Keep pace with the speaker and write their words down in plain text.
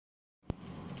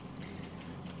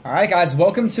All right, guys,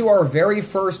 welcome to our very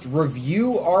first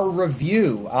Review Our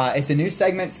Review. It's a new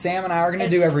segment Sam and I are going to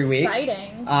do every week.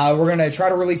 Exciting. We're going to try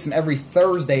to release them every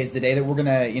Thursday is the day that we're going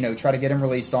to, try to get them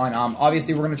released on.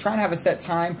 Obviously, we're going to try and have a set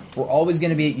time. We're always going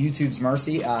to be at YouTube's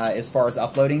mercy as far as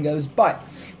uploading goes, but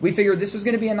we figured this was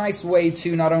going to be a nice way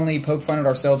to not only poke fun at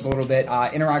ourselves a little bit,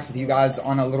 interact with you guys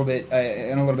on a little bit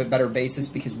better basis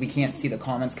because we can't see the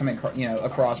comments coming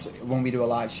across when we do a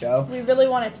live show. We really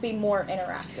want it to be more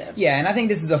interactive. Yeah, and I think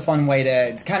this is a fun way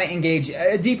to kind of engage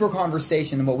a deeper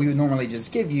conversation than what we would normally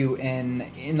just give you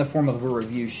in the form of a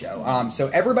review show. So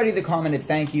everybody that commented,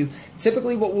 thank you.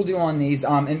 Typically what we'll do on these,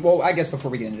 and well, I guess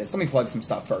before we get into this, let me plug some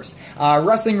stuff first.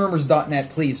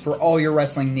 WrestlingRumors.net, please, for all your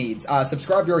wrestling needs.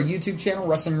 Subscribe to our YouTube channel,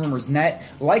 WrestlingRumors.net.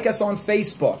 Like us on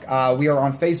Facebook. We are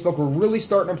on Facebook. We're really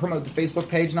starting to promote the Facebook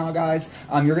page now, guys.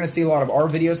 You're going to see a lot of our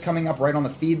videos coming up right on the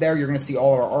feed there. You're going to see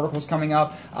all of our articles coming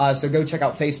up. So go check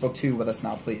out Facebook, too, with us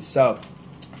now, please. So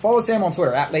follow Sam on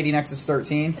Twitter, at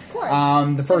LadyNexus13. Of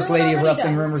course. The First Lady of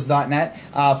WrestlingRumors.net.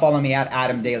 Follow me at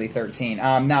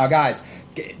AdamDaily13. Now, guys,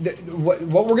 what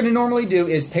we're going to normally do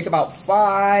is pick about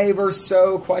 5 or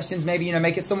so questions, maybe,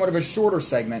 make it somewhat of a shorter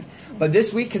segment. But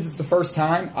this week, because it's the first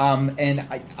time, and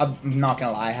I'm not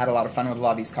going to lie, I had a lot of fun with a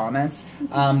lot of these comments.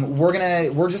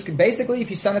 We're just, basically, if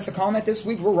you send us a comment this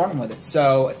week, we're running with it.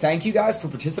 So thank you guys for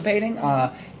participating.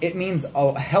 It means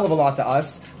a hell of a lot to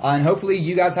us. And hopefully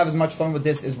you guys have as much fun with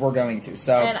this as we're going to.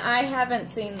 So, and I haven't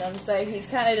seen them, so he's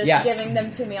kind of just giving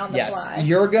them to me on the fly.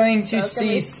 You're going to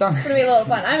see some. It's going to be a little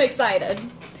fun. I'm excited.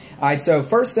 All right, so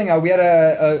first thing, we had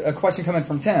a question coming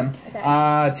from Tim.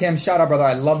 Okay. Tim, shout out, brother.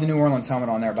 I love the New Orleans helmet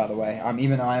on there, by the way.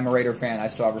 Even though I am a Raider fan, I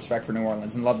still have respect for New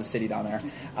Orleans and love the city down there.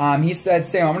 He said,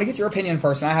 Sam, I'm going to get your opinion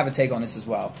first, and I have a take on this as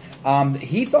well.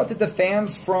 He thought that the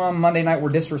fans from Monday night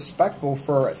were disrespectful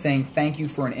for saying thank you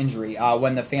for an injury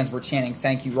when the fans were chanting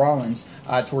thank you, Rollins,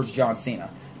 towards John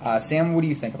Cena. Sam, what do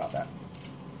you think about that?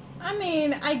 I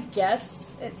mean, I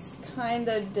guess it's kind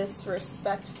of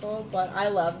disrespectful, but I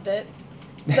loved it.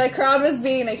 The crowd was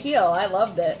being a heel. I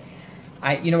loved it.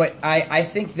 You know what? I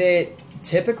think that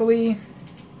typically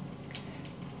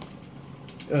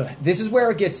this is where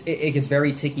it gets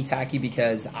very ticky-tacky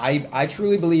because I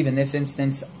truly believe in this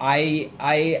instance I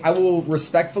will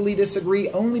respectfully disagree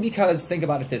only because think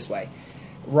about it this way.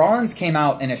 Rollins came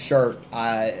out in a shirt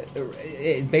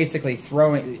basically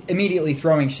immediately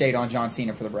throwing shade on John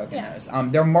Cena for the broken nose.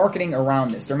 They're marketing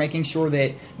around this. They're making sure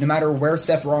that no matter where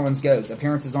Seth Rollins goes,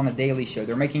 appearances on a Daily Show,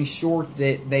 they're making sure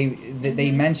that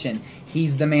they mention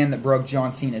he's the man that broke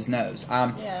John Cena's nose.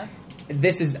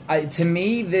 This is, to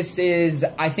me,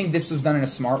 I think this was done in a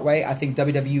smart way. I think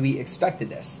WWE expected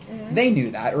this. They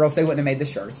knew that, or else they wouldn't have made the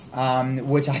shirts,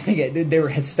 which I think they were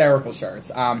hysterical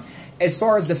shirts. As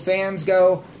far as the fans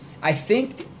go, I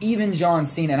think even John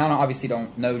Cena, and I obviously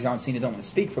don't know John Cena, don't want to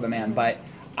speak for the man, but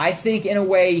I think in a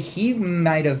way he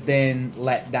might have been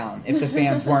let down if the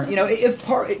fans weren't,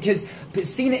 because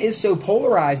Cena is so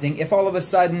polarizing. If all of a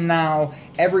sudden now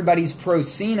everybody's pro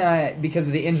Cena because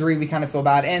of the injury, we kind of feel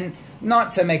bad. And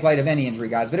not to make light of any injury,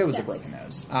 guys, but it was a broken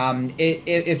nose.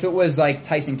 If it was like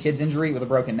Tyson Kidd's injury with a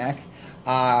broken neck,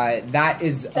 that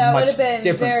is a much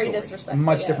different story.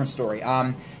 Much different story.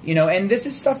 And this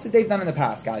is stuff that they've done in the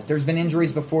past, guys. There's been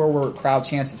injuries before where crowd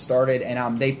chants have started,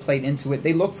 and they've played into it.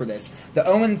 They look for this. The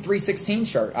Owen 316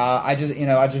 shirt. I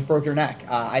just broke your neck.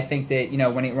 I think that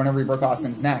whenever he broke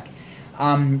Austin's neck.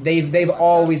 They've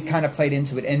always kind of played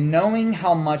into it, and knowing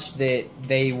how much that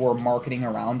they were marketing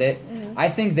around it, I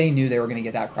think they knew they were going to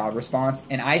get that crowd response,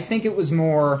 and I think it was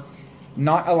more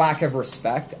not a lack of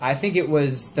respect. I think it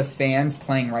was the fans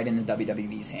playing right into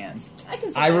WWE's hands.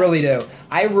 I really do.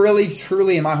 I really,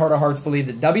 truly, in my heart of hearts, believe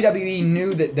that WWE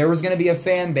knew that there was going to be a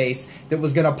fan base that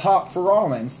was going to pop for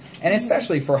Rollins, and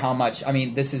especially for how much. I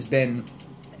mean, this has been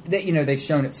that they've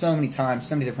shown it so many times,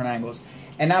 so many different angles.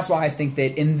 And that's why I think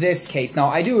that in this case, now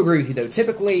I do agree with you though,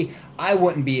 typically I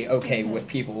wouldn't be okay with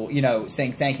people,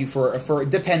 saying thank you for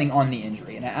depending on the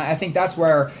injury. And I think that's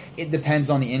where it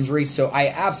depends on the injury. So I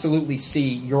absolutely see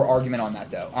your argument on that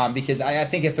though. Because I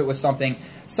think if it was something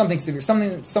severe,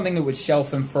 something that would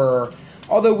shelf him for,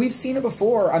 although we've seen it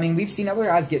before. I mean, we've seen other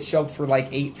guys get shelved for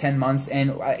like 8-10 months.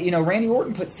 And, Randy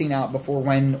Orton put Cena out before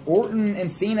when Orton and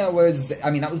Cena was,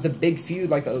 that was the big feud,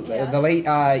 like the late,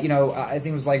 I think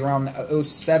it was like around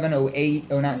 07, 08,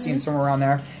 09, somewhere around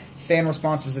there. Fan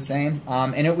response was the same.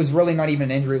 And it was really not even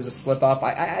an injury. It was a slip up.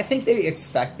 I think they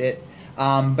expect it.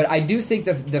 But I do think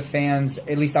the fans,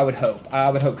 at least I would hope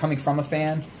coming from a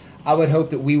fan, I would hope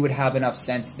that we would have enough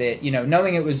sense that,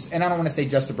 knowing it was, and I don't want to say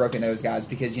just a broken nose, guys,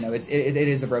 because, it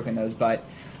is a broken nose, but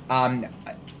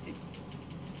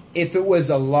if it was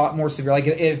a lot more severe, like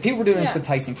if people were doing this with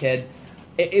Tyson Kidd,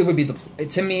 it would be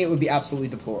to me. It would be absolutely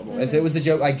deplorable if it was a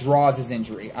joke like draws his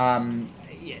injury.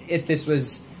 If this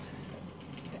was,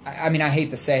 I mean, I hate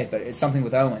to say it, but it's something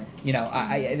with Owen. You know,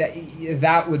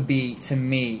 that would be to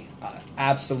me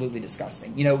absolutely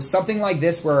disgusting. You know, something like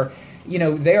this where, you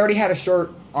know, they already had a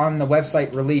shirt on the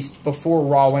website released before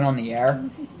Raw went on the air.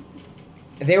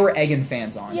 They were egging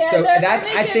fans on. Yeah, so they're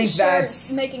I think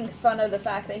that's making fun of the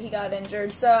fact that he got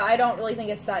injured. So I don't really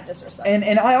think it's that disrespectful.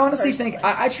 And I honestly think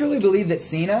I truly believe that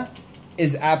Cena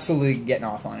is absolutely getting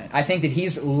off on it. I think that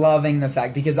he's loving the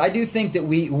fact, because I do think that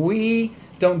we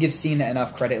don't give Cena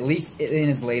enough credit, at least in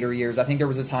his later years. I think there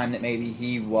was a time that maybe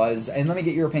he was, and let me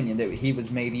get your opinion, that he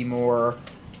was maybe more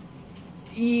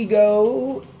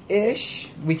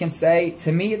ego-ish, we can say.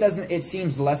 To me, it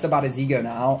seems less about his ego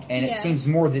now, and it seems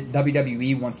more that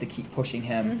WWE wants to keep pushing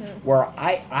him, where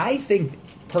I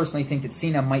personally think that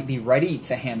Cena might be ready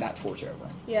to hand that torch over.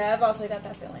 Yeah, I've also got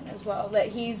that feeling as well, that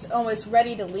he's almost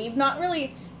ready to leave. Not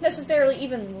really necessarily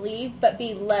even leave, but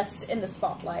be less in the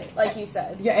spotlight, like you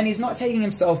said. Yeah, and he's not taking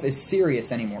himself as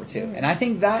serious anymore, too. And I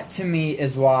think that, to me,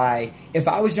 is why, if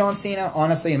I was John Cena,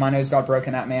 honestly, and my nose got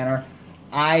broken that manner,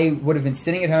 I would have been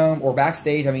sitting at home or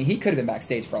backstage. I mean, he could have been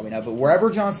backstage, probably not, but wherever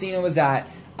John Cena was at,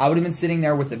 I would have been sitting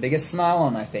there with the biggest smile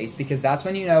on my face, because that's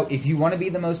when you know, if you want to be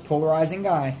the most polarizing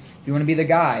guy, if you want to be the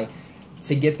guy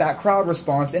to get that crowd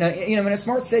response, in a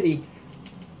smart city,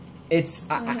 it's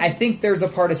I think there's a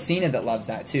part of Cena that loves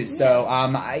that too. So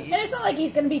and it's not like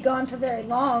he's going to be gone for very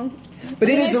long. But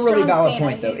it is a really valid Cena.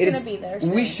 point, though. He's going to be there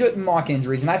soon. We shouldn't mock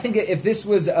injuries, and I think if this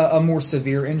was a more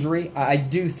severe injury, I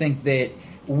do think that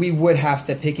we would have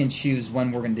to pick and choose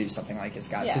when we're going to do something like this,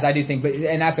 guys. Because I do think,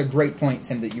 and that's a great point,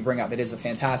 Tim, that you bring up. It is a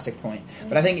fantastic point.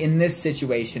 But I think in this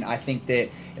situation, I think that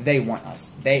they want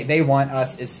us. They want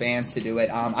us as fans to do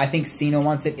it. I think Cena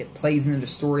wants it. It plays into the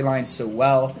storyline so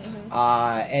well.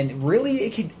 And really,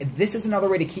 this is another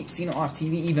way to keep Cena off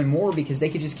TV even more, because they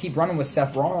could just keep running with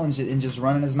Seth Rollins and just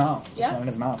running his mouth. Running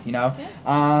his mouth, you know?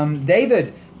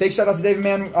 David. Big shout out to David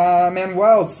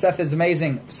Manuel. Seth is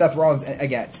amazing. Seth Rollins,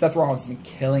 again, Seth Rollins has been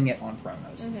killing it on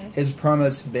promos. His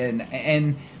promos have been,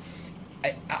 and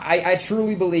I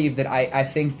truly believe that I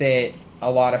think that a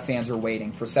lot of fans are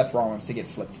waiting for Seth Rollins to get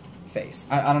flipped face.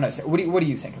 I don't know. What do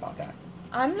you think about that?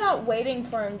 I'm not waiting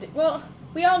for him to, well,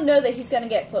 we all know that he's going to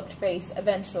get flipped face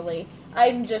eventually.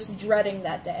 I'm just dreading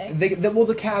that day.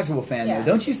 The casual fan, though,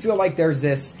 don't you feel like there's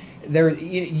this...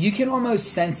 you can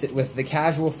almost sense it with the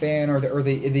casual fan or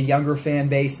the younger fan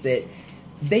base that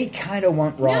they kind of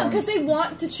want Rollins. No, because they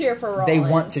want to cheer for Rollins. They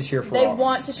want to cheer for Rollins. They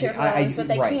want to cheer for Rollins, but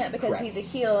they can't because he's a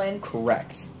heel. And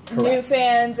new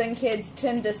fans and kids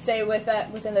tend to stay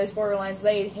within those borderlines.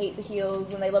 They hate the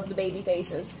heels and they love the baby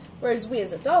faces, whereas we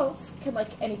as adults can like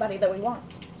anybody that we want.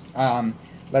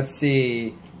 Let's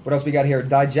see what else we got here.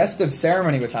 Digestive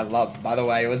Ceremony, which I loved, by the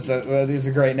way. It was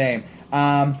a great name.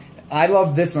 I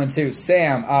love this one too.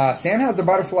 Sam has the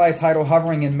butterfly title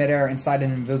hovering in midair inside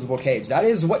an invisible cage. That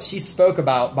is what she spoke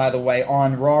about, by the way,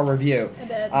 on Raw Review. I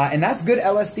did. And that's good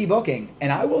LSD booking.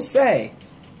 And I will say,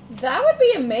 that would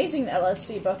be amazing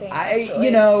LSD booking.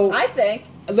 Actually. I think.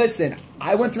 Listen,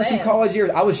 I went through some college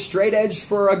years. I was straight edge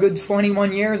for a good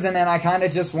 21 years, and then I kind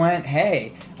of just went,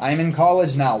 hey, I'm in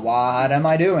college now. What am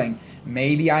I doing?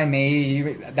 Maybe I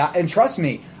may... And trust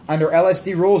me, under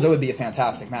LSD rules, it would be a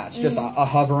fantastic match. Just a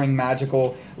hovering,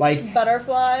 magical... like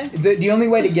butterfly. The only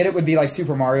way to get it would be like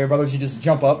Super Mario Brothers. You just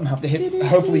jump up and have to hit...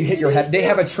 hopefully you hit your head. They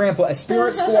have a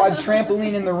Spirit Squad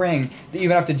trampoline in the ring that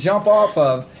you have to jump off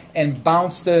of and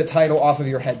bounce the title off of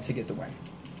your head to get the win.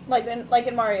 Like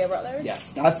in Mario Brothers.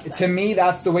 Yes, to me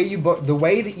that's the way you book, the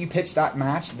way that you pitch that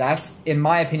match. That's, in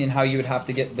my opinion, how you would have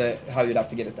to get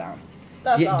it down.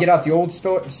 Get out the old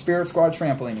Spirit Squad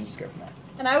trampoline and just go from there.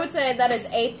 And I would say that is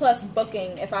A+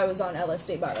 booking if I was on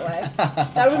LSD. By the way,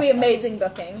 that would be amazing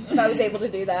booking if I was able to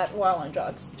do that while on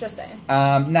drugs. Just saying.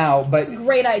 It's a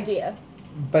great idea.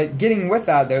 But getting with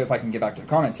that though, if I can get back to the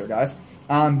comments here, guys.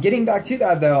 Getting back to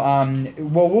that though,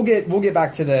 well, we'll get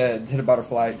back to the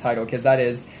butterfly title, because that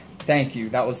is, thank you,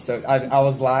 that was so, I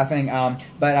was laughing.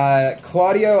 But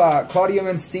Claudio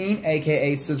and Steen,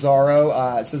 aka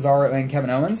Cesaro and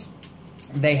Kevin Owens,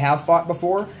 they have fought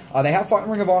before. They have fought in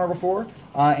Ring of Honor before,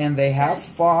 and they have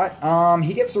fought.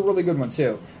 He gives a really good one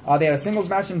too. They had a singles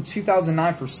match in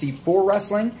 2009 for C4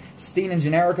 Wrestling. Steen and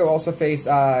Generico also faced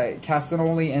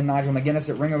Castagnoli and Nigel McGuinness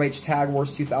at Ring of H Tag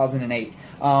Wars 2008.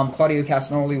 Claudio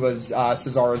Castagnoli was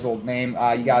Cesaro's old name.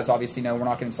 You guys obviously know, we're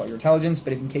not going to insult your intelligence,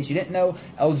 but in case you didn't know,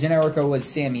 El Generico was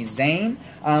Sami Zayn.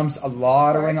 A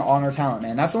lot of Ring of Honor talent,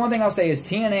 man. That's the one thing I'll say is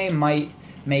TNA might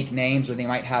make names or they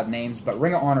might have names, but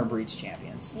Ring of Honor breeds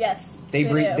champions. Yes, they've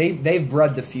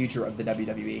bred the future of the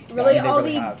WWE. Really,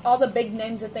 all the big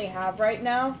names that they have right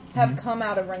now have come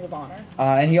out of Ring of Honor.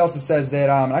 And he also says that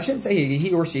I shouldn't say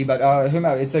he or she, but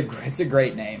whomever. It's a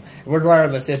great name.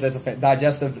 Regardless, it's a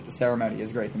digestive ceremony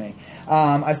is great to me.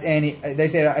 They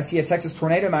say I see a Texas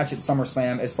Tornado match at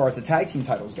SummerSlam as far as the tag team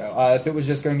titles go. If it was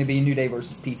just going to be New Day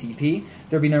versus PTP,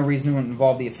 there'd be no reason to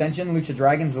involve the Ascension, Lucha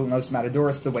Dragons, and Los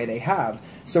Matadores the way they have.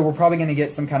 So we're probably going to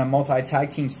get some kind of multi-tag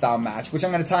team style match, which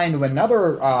I'm going to tie into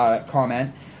another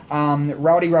comment.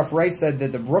 Rowdy Rough Ray said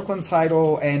that the Brooklyn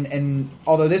title, and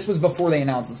although this was before they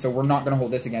announced it, so we're not going to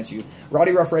hold this against you.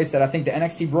 Rowdy Rough Ray said, I think the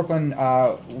NXT Brooklyn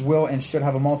will and should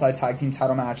have a multi-tag team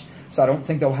title match, so I don't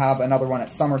think they'll have another one at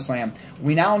SummerSlam.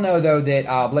 We now know, though,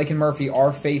 that Blake and Murphy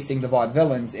are facing the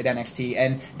Vaudevillains at NXT,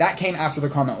 and that came after the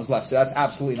comment was left, so that's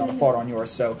absolutely not a fault on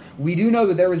yours. So we do know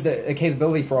that there is a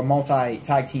capability for a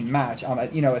multi-tag team match,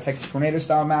 a Texas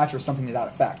Tornado-style match or something to that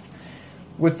effect.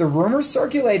 With the rumors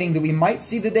circulating that we might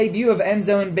see the debut of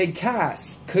Enzo and Big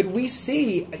Cass, could we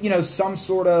see, some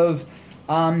sort of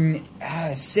maybe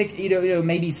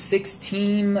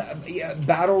 6-team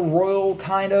battle royal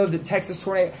kind of Texas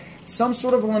Tornado, some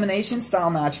sort of elimination style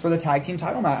match for the tag team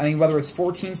title match? I mean, whether it's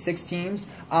 4 teams, 6 teams,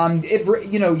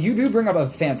 you do bring up a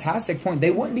fantastic point. They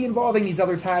wouldn't be involving these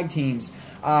other tag teams.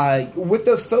 With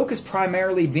the focus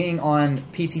primarily being on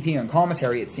PTP and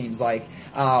commentary, it seems like,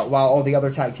 while all the other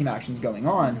tag team action's going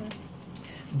on.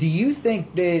 Do you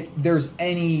think that there's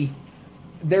any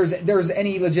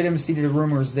legitimacy to the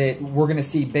rumors that we're going to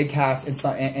see Big Cass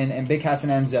and Big Cass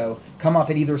and Enzo come up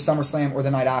at either SummerSlam or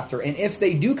the night after? And if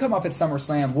they do come up at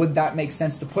SummerSlam, would that make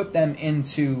sense to put them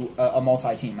into a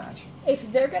multi-team match?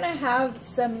 If they're going to have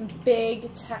some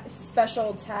big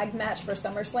special tag match for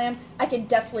SummerSlam, I could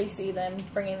definitely see them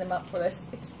bringing them up for this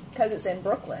because it's in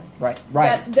Brooklyn. Right.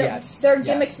 Their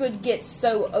gimmicks would get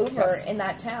so over in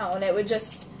that town. It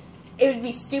would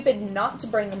be stupid not to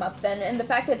bring them up then. And the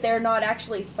fact that they're not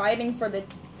actually fighting for the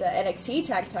NXT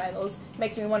tag titles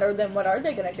makes me wonder, then what are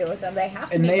they going to do with them? They have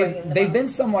to be bringing them They've up. been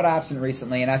somewhat absent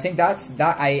recently, and I think those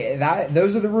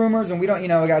are the rumors, and we don't,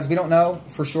 guys, we don't know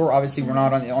for sure. Obviously, we're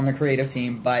not on the creative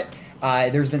team, but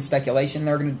there's been speculation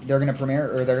they're gonna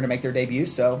premiere or they're gonna make their debut.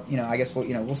 So I guess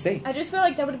we'll see. I just feel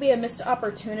like that would be a missed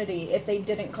opportunity if they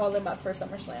didn't call them up for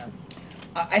SummerSlam.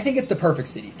 I think it's the perfect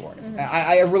city for it.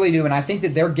 I really do, and I think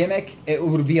that their gimmick, it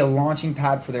would be a launching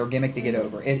pad for their gimmick to get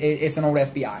over. It's an old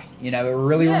FBI. It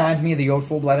really reminds me of the old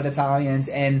full-blooded Italians,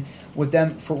 and with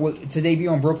them to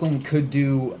debut in Brooklyn could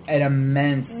do an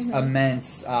immense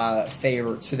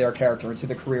favor to their character and to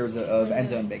the careers of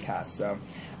Enzo and Big Cass. So,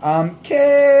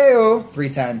 KO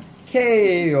 310.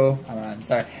 KO. I'm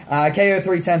sorry. KO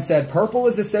 310 said, purple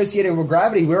is associated with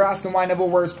gravity. We were asking why Neville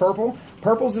wears purple.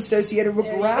 Purple's associated with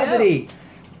gravity.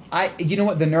 You know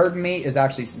what? The nerd in me is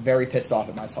actually very pissed off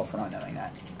at myself for not knowing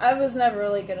that. I was never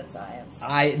really good at science.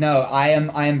 I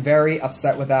am very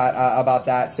upset with that about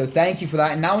that. So thank you for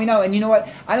that. And now we know. And you know what?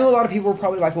 I know a lot of people are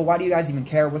probably like, well, why do you guys even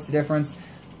care? What's the difference?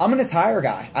 I'm an attire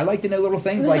guy. I like to know little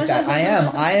things like that. I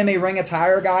am a ring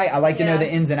attire guy. I like to know the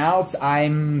ins and outs.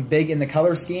 I'm big in the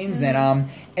color schemes, and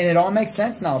it all makes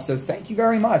sense now. So thank you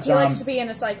very much. He likes to be an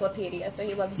encyclopedia, so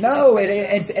he loves.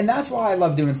 And that's why I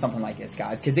love doing something like this,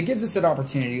 guys, because it gives us an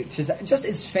opportunity to just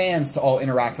as fans to all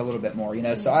interact a little bit more.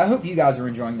 So I hope you guys are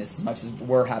enjoying this as much as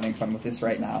we're having fun with this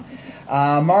right now.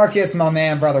 Marcus, my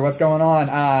man, brother, what's going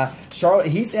on? Charlotte,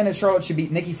 he's saying that Charlotte should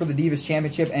beat Nikki for the Divas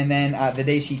Championship, and then the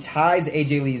day she ties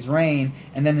AJ Lee's reign,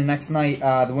 and then the next night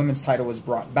the women's title was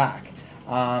brought back.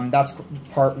 That's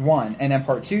part 1. And then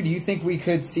part 2, do you think we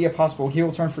could see a possible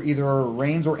heel turn for either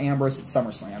Reigns or Ambrose at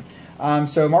SummerSlam?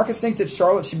 So Marcus thinks that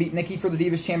Charlotte should beat Nikki for the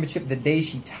Divas Championship the day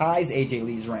she ties AJ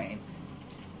Lee's reign.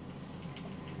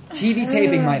 TV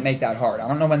taping might make that hard. I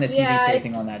don't know when the TV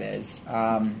taping on that is.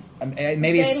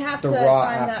 Maybe it's the Raw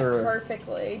after. That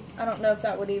perfectly. I don't know if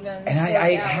that would even. And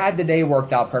I had the day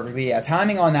worked out perfectly. Yeah,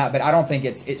 timing on that, but I don't think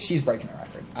she's breaking the record.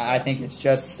 I think it's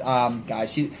just,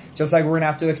 guys, just like we're gonna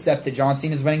have to accept that John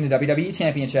Cena's winning the WWE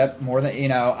Championship more than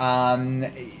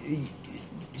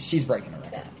she's breaking the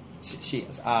record. Yeah. She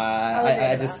is.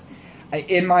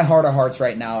 In my heart of hearts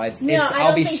right now,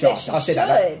 I'll be shocked. I'll say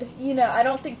that. I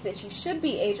don't think that she should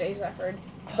be AJ's record.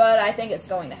 But I think it's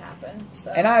going to happen.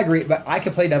 So. And I agree, but I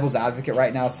could play devil's advocate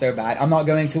right now so bad. I'm not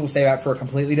going to. We'll save that for a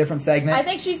completely different segment. I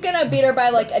think she's going to beat her by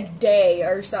like a day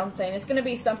or something. It's going to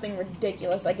be something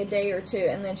ridiculous, like a day or two,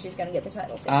 and then she's going to get the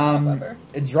title taken off of her.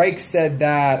 Drake said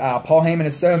that Paul Heyman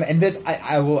is so... And this,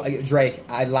 Drake,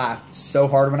 I laughed so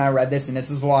hard when I read this, and this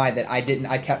is why that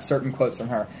I kept certain quotes from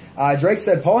her. Drake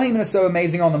said, Paul Heyman is so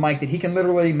amazing on the mic that he can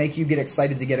literally make you get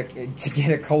excited to get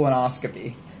a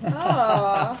colonoscopy.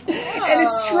 Oh. And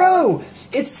it's true.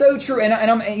 It's so true. And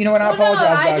I'm, you know what? I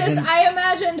apologize, guys. I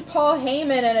imagined Paul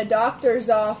Heyman in a doctor's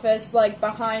office, like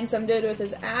behind some dude with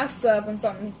his ass up and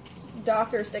some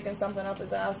doctor sticking something up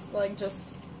his ass, like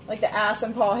just like the ass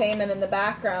and Paul Heyman in the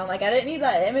background. Like I didn't need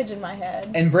that image in my head.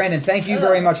 And Brandon, thank you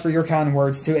very much for your kind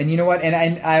words too. And you know what? And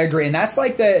I agree. And that's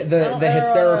like the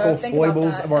hysterical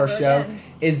foibles of our show. Again.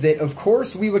 Is that, of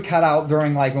course, we would cut out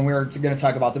during, like, when we were going to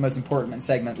talk about the most important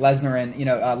segment, Lesnar and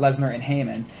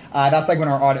Heyman. That's, like, when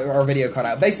our video cut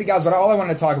out. Basically, guys, all I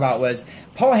wanted to talk about was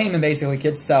Paul Heyman basically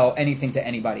could sell anything to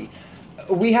anybody.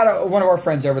 We had one of our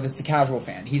friends over that's a casual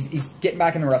fan. He's getting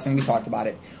back into wrestling. We talked about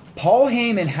it. Paul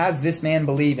Heyman has this man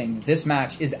believing that this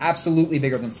match is absolutely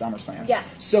bigger than SummerSlam. Yeah.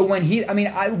 So when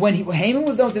Heyman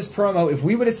was done with this promo, if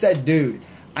we would have said, dude,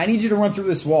 I need you to run through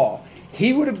this wall,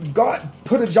 he would have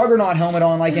put a Juggernaut helmet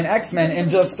on like an X-Men and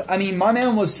just, I mean, my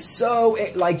man was so,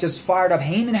 like, just fired up.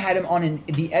 Heyman had him on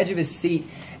the edge of his seat,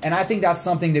 and I think that's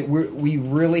something that we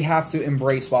really have to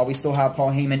embrace while we still have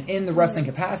Paul Heyman in the wrestling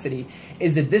capacity,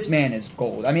 is that this man is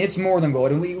gold. I mean, it's more than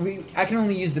gold, and I can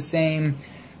only use the same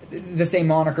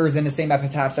monikers and the same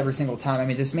epitaphs every single time. I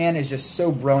mean, this man is just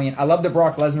so brilliant. I love that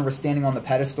Brock Lesnar was standing on the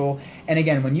pedestal. And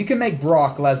again, when you can make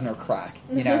Brock Lesnar crack,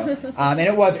 you know. And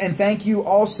it was. And thank you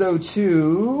also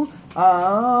to,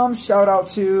 shout out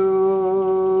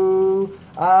to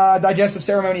Digestive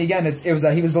Ceremony again. He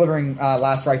was delivering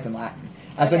last rites in Latin.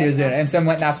 That's what he was doing. And so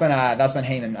that's when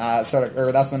Heyman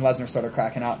that's when Lesnar started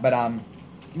cracking up. But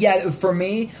yeah, for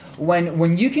me,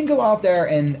 when you can go out there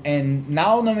and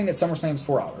now knowing that SummerSlam is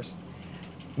 4 hours,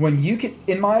 when you could,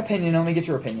 in my opinion, let me get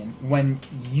your opinion, when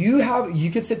you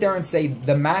could sit there and say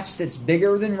the match that's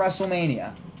bigger than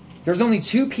WrestleMania, there's only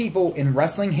 2 people in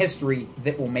wrestling history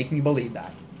that will make me believe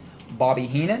that. Bobby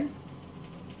Heenan,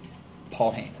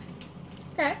 Paul Heyman.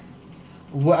 Okay.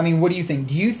 I mean, what do you think?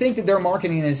 Do you think that they're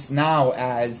marketing this now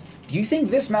as, do you think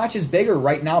this match is bigger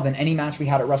right now than any match we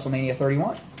had at WrestleMania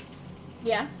 31?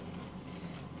 Yeah.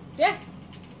 Yeah.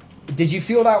 Did you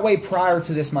feel that way prior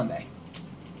to this Monday?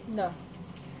 No.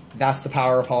 That's the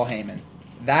power of Paul Heyman.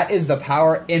 That is the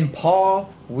power. In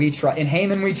Paul, we trust. In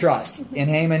Heyman, we trust. In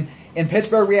Heyman. In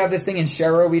Pittsburgh, we have this thing. In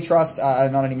Shero, we trust.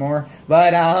 Not anymore.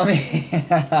 But, and,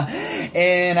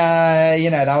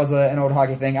 you know, that was an old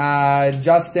hockey thing.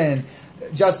 Justin,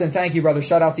 thank you, brother.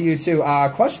 Shout out to you, too.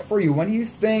 Question for you. When do you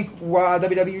think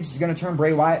WWE is going to turn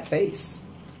Bray Wyatt face?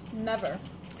 Never.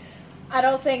 I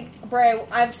don't think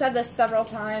I've said this several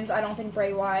times, I don't think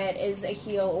Bray Wyatt is a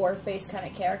heel or face kind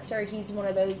of character. He's one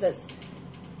of those that's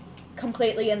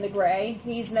completely in the gray.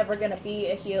 He's never going to be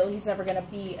a heel. He's never going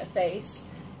to be a face.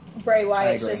 Bray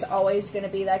Wyatt's just always going to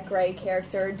be that gray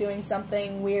character doing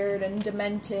something weird and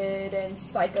demented and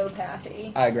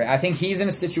psychopathy. I agree. I think he's in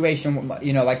a situation,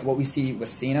 you know, like what we see with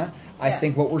Cena. I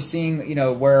think what we're seeing, you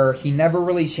know, where he never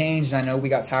really changed, and I know we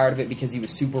got tired of it because he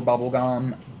was super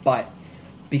bubblegum, but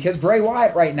because Bray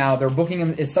Wyatt right now, they're booking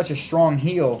him as such a strong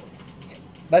heel.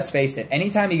 Let's face it.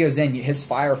 Anytime he goes in, his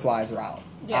fireflies are out.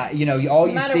 Yeah. You know, all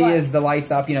you see is the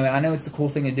lights up. You know, and I know it's the cool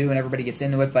thing to do, and everybody gets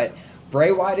into it. But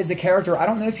Bray Wyatt is a character. I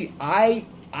don't know if I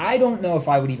don't know if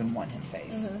I would even want him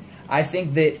face. Mm-hmm. I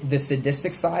think that the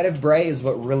sadistic side of Bray is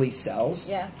what really sells.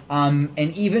 Yeah. And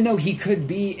even though he could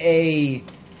be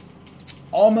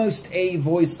almost a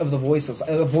voice of the voiceless,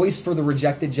 a voice for the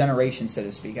rejected generation, so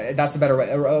to speak. That's a better way.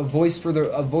 A voice for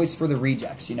the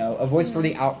rejects, you know, a voice for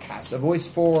the outcasts, a voice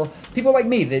for people like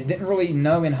me that didn't really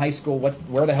know in high school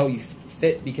where the hell you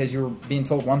fit because you were being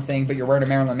told one thing, but you're wearing a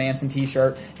Marilyn Manson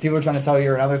t-shirt. People are trying to tell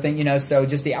you another thing, you know. So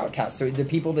just the outcasts, the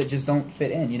people that just don't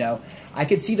fit in, you know. I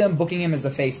could see them booking him as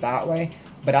a face that way,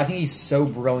 but I think he's so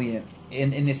brilliant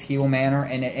in this heel manner,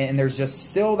 and there's just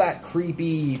still that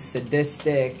creepy,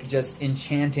 sadistic, just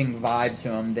enchanting vibe to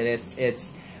him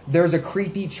that there's a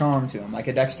creepy charm to him, like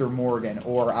a Dexter Morgan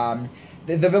or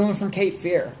the villain from Cape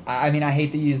Fear. I mean, I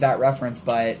hate to use that reference,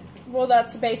 but Well,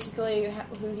 that's basically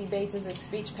who he bases his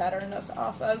speech pattern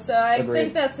off of. So I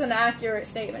think that's an accurate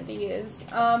statement to use.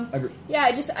 Yeah,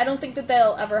 I don't think that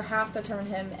they'll ever have to turn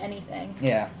him anything.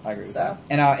 Yeah, I agree with that.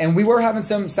 And we were having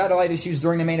some satellite issues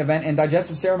during the main event and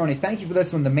digestive ceremony. Thank you for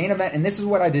this one. The main event, and this is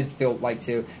what I did feel like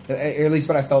too, or at least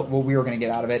what I felt we were going to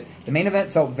get out of it. The main event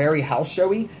felt very house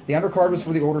showy. The undercard was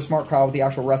for the older, smart crowd with the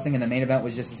actual wrestling, and the main event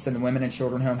was just to send the women and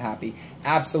children home happy.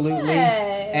 Absolutely.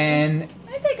 Hey. And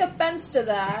I take offense to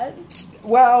that.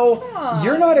 Well,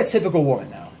 you're not a typical woman,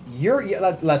 though.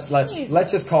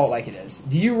 Let's just call it like it is.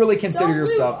 Do you really consider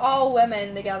yourself all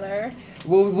women together?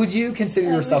 Well, would you consider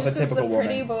yourself a typical woman? The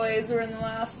pretty boys were in the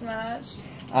last match.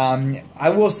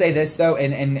 I will say this though,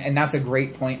 and that's a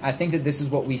great point. I think that this is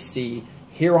what we see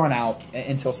here on out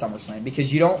until SummerSlam,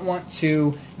 because you don't want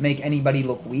to make anybody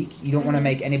look weak. You don't want to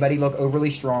make anybody look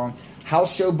overly strong.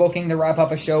 House show booking to wrap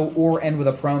up a show or end with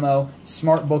a promo.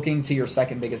 Smart booking to your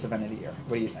second biggest event of the year.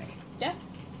 What do you think? Yeah,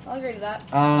 I'll agree to that.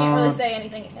 Can't really say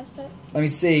anything against it. Let me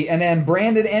see. And then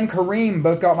Brandon and Kareem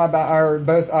both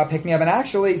got picked me up, and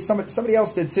actually somebody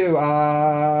else did too. Who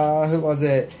was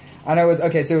it? I know it was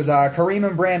okay. So it was Kareem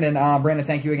and Brandon. Brandon,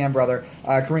 thank you again, brother.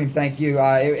 Kareem, thank you.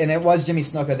 And it was Jimmy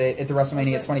Snuka at the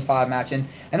WrestleMania 25 match. And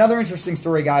another interesting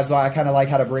story, guys. I kind of like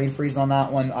how to brain freeze on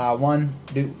that one.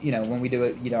 When we do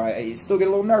it, I still get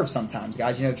a little nervous sometimes,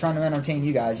 guys. Trying to entertain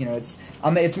you guys.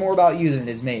 It's more about you than it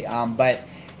is me. But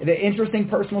the interesting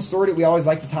personal story that we always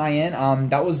like to tie in.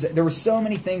 There were so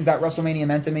many things that WrestleMania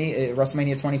meant to me.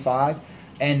 WrestleMania 25,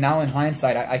 and now in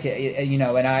hindsight,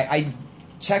 I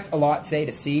checked a lot today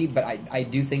to see, but I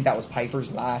do think that was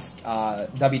Piper's last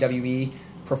WWE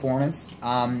performance.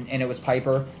 And it was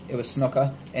Piper, it was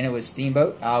Snuka, and it was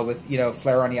Steamboat with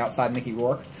Flair on the outside, Mickey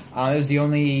Rourke. It was the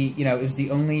only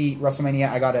WrestleMania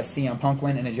I got a CM Punk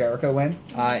win and a Jericho win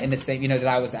in the same that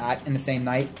I was at in the same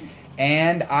night.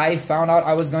 And I found out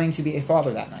I was going to be a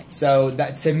father that night. So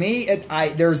that to me,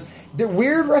 there's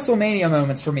weird WrestleMania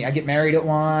moments for me. I get married at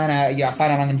one. I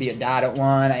find out I'm going to be a dad at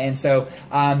one. And so,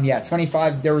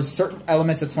 25. There was certain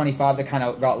elements of 25 that kind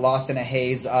of got lost in a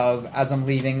haze of as I'm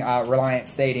leaving Reliant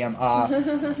Stadium.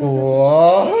 What?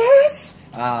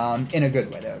 In a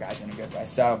good way, though, guys. In a good way.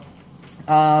 So.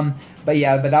 But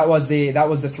that was the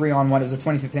 3-on-1. It was the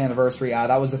 25th anniversary.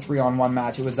 That was the 3-on-1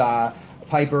 match. It was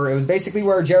Piper. It was basically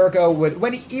where Jericho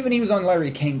would, he was on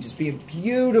Larry King, just being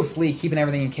beautifully keeping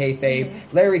everything in kayfabe.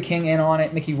 Larry King in on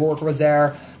it. Mickey Rourke was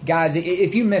there. Guys,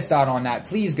 if you missed out on that,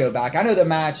 please go back. I know the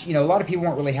match, a lot of people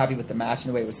weren't really happy with the match and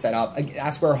the way it was set up.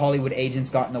 That's where Hollywood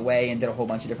agents got in the way and did a whole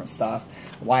bunch of different stuff.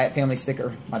 Wyatt family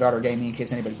sticker my daughter gave me, in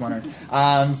case anybody's wondering.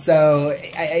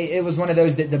 It was one of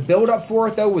those that the build-up for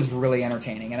it, though, was really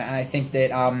entertaining. And I think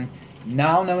that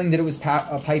now knowing that it was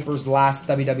Piper's last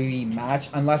WWE match,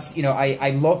 unless,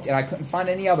 I looked and I couldn't find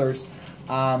any others.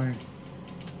 Man.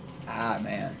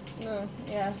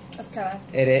 Yeah, that's kind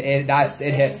of... It hits.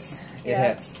 It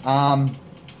hits. Let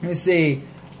me see.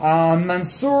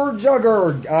 Mansoor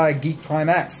Jugger, Geek Prime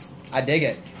X. I dig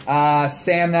it.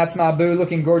 Sam, that's my boo,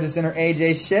 looking gorgeous in her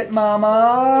AJ shit,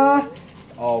 mama.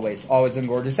 Always looking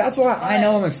gorgeous. That's why I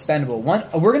know I'm expendable.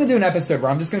 We're gonna do an episode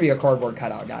where I'm just gonna be a cardboard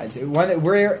cutout, guys.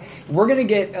 We're gonna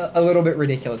get a little bit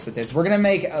ridiculous with this. We're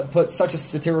gonna put such a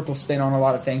satirical spin on a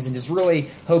lot of things, and just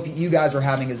really hope you guys are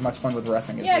having as much fun with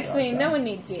wrestling as we are. Yeah, because no one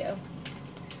needs you.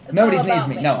 Nobody needs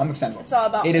me. No, I'm expendable. It's all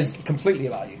about me. It is completely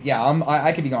about you. Yeah,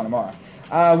 I could be gone tomorrow.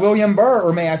 William Burr,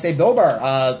 or may I say Bill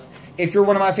Burr. If you're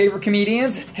one of my favorite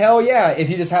comedians, hell yeah.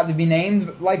 If you just happen to be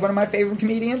named like one of my favorite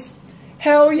comedians,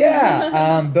 hell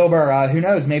yeah. Bill Burr, who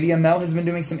knows? Maybe Amell has been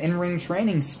doing some in-ring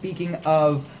training. Speaking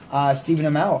of Stephen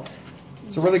Amell.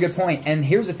 It's a really good point. And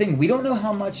here's the thing. We don't know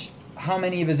how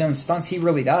many of his own stunts he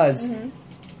really does.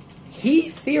 He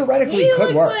theoretically could work.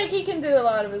 He looks like he can do a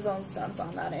lot of his own stunts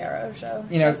on that Arrow show.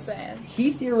 Just saying.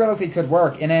 He theoretically could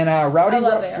work. And then Rowdy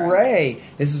Rough Ray.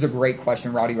 This is a great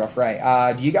question, Rowdy Rough Ray.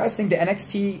 Do you guys think the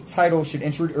NXT title should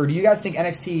introduce, or do you guys think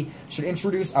NXT should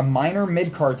introduce a minor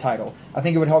mid-card title? I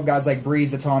think it would help guys like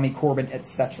Breeze, Tommy, Corbin,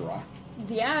 etc.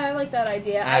 Yeah, I like that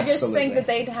idea. Absolutely. I just think that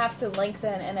they'd have to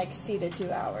lengthen NXT to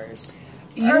 2 hours.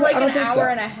 Or like an hour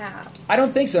and a half. I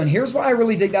don't think so. And here's why I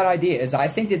really dig that idea, is I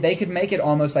think that they could make it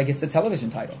almost like it's a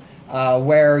television title.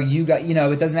 Where you got,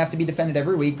 it doesn't have to be defended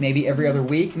every week, maybe every other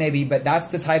week, maybe, but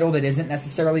that's the title that isn't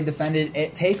necessarily defended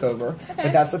at TakeOver. Okay.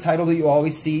 But that's the title that you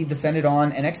always see defended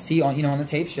on NXT, on the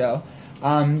tape show.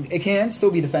 It can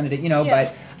still be defended,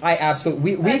 but I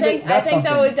absolutely. I think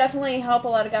that would definitely help a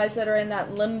lot of guys that are in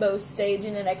that limbo stage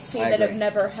in NXT that have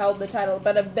never held the title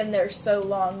but have been there so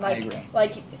long.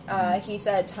 Like he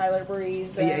said, Tyler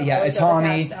Breeze,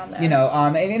 Tommy. You know,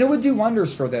 and it would do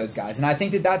wonders for those guys. And I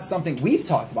think that that's something we've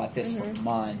talked about this for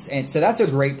months, and so that's a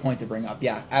great point to bring up.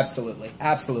 Yeah, absolutely,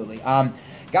 absolutely.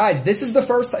 Guys, this is the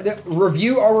first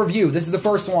review. This is the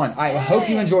first one. I hope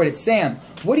you enjoyed it. Sam,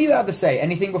 what do you have to say?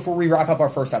 Anything before we wrap up our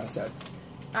first episode?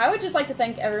 I would just like to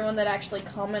thank everyone that actually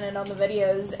commented on the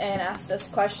videos and asked us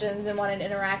questions and wanted to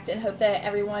interact, and hope that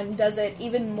everyone does it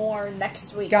even more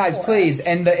next week. Guys, please,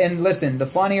 and listen, the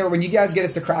funnier when you guys get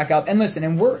us to crack up, and listen,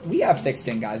 and we have thick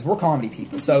skin, guys. We're comedy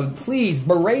people, so please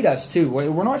berate us too.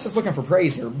 We're not just looking for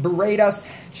praise here. Berate us.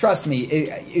 Trust me,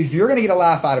 if you're gonna get a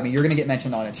laugh out of me, you're gonna get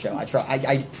mentioned on its show.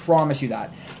 I promise you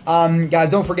that.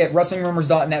 Guys, don't forget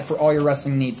WrestlingRumors.net for all your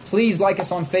wrestling needs. Please like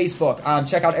us on Facebook.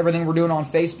 Check out everything we're doing on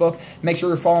Facebook. Make sure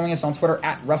you're following us on Twitter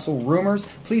at WrestleRumors.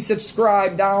 Please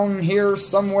subscribe down here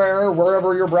somewhere,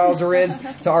 wherever your browser is,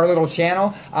 to our little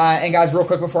channel. And guys, real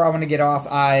quick before I want to get off,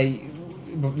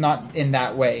 not in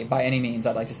that way by any means,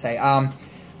 I'd like to say.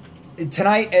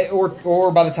 Tonight,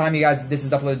 or by the time you guys this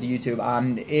is uploaded to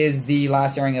YouTube, is the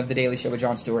last airing of The Daily Show with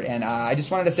Jon Stewart, and I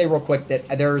just wanted to say real quick that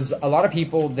there's a lot of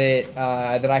people that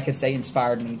that I could say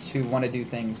inspired me to want to do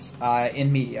things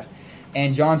in media,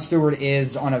 and Jon Stewart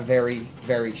is on a very,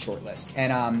 very short list.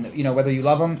 And you know, whether you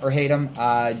love him or hate him,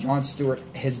 Jon Stewart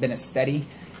has been a steady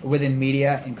within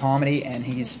media and comedy, and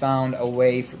he's found a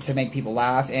way to make people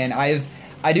laugh, and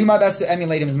I do my best to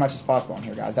emulate him as much as possible on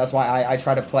here, guys. That's why I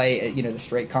try to play, you know, the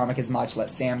straight comic as much, let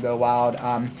Sam go wild.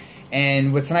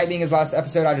 And with tonight being his last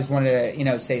episode, I just wanted to, you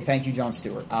know, say thank you, Jon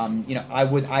Stewart. You know,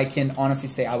 I can honestly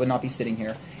say I would not be sitting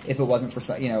here if it wasn't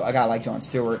for, you know, a guy like Jon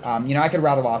Stewart. You know, I could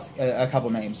rattle off a couple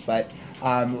names, but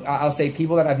I'll say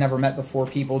people that I've never met before,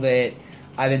 people that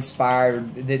I've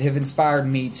inspired, that have inspired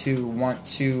me to want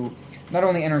to not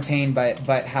only entertain, but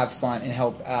have fun and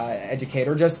help educate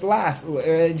or just laugh,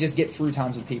 just get through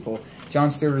times with people.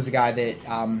 Jon Stewart is a guy that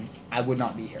I would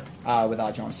not be here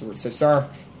without Jon Stewart. So, sir,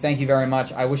 thank you very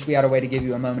much. I wish we had a way to give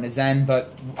you a moment of zen,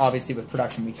 but obviously with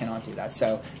production we cannot do that.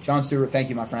 So, Jon Stewart, thank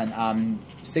you, my friend.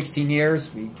 16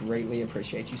 years, we greatly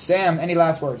appreciate you. Sam, any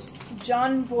last words?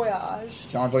 John Voyage.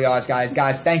 John Voyage, guys.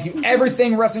 Guys, thank you.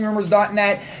 Everything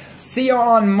WrestlingRumors.net. See you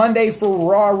on Monday for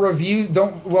Raw review.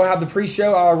 We'll have the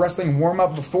pre-show wrestling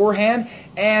warm-up beforehand.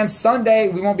 And Sunday,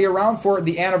 we won't be around for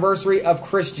the anniversary of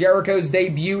Chris Jericho's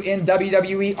debut in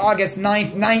WWE, August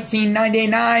 9th,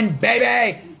 1999.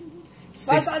 Baby!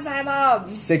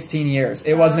 16 years.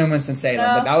 It wasn't in Winston-Salem,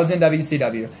 but that was in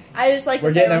WCW. I just like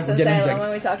to say Winston-Salem when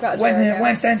we talk about Jericho.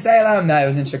 Winston-Salem. No, it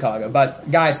was in Chicago.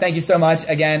 But, guys, thank you so much.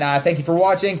 Again, thank you for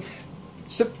watching.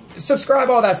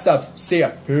 Subscribe, all that stuff. See ya.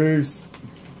 Peace.